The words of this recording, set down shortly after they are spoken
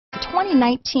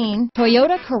2019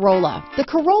 Toyota Corolla. The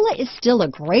Corolla is still a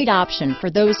great option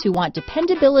for those who want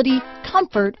dependability,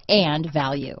 comfort, and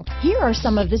value. Here are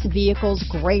some of this vehicle's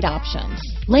great options: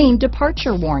 lane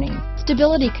departure warning,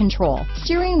 stability control,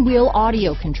 steering wheel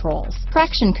audio controls,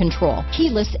 traction control,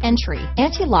 keyless entry,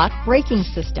 anti-lock braking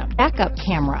system, backup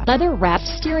camera, leather-wrapped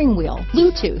steering wheel,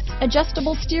 Bluetooth,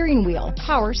 adjustable steering wheel,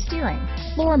 power steering,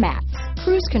 floor mats,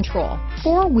 cruise control,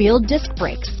 four-wheel disc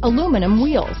brakes, aluminum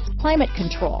wheels, climate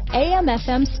control,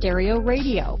 AM/FM stereo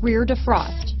radio, rear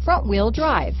defrost, front-wheel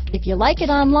drive. If you like it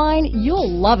online, you'll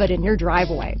love it in your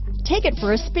driveway. Take it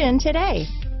for a spin today.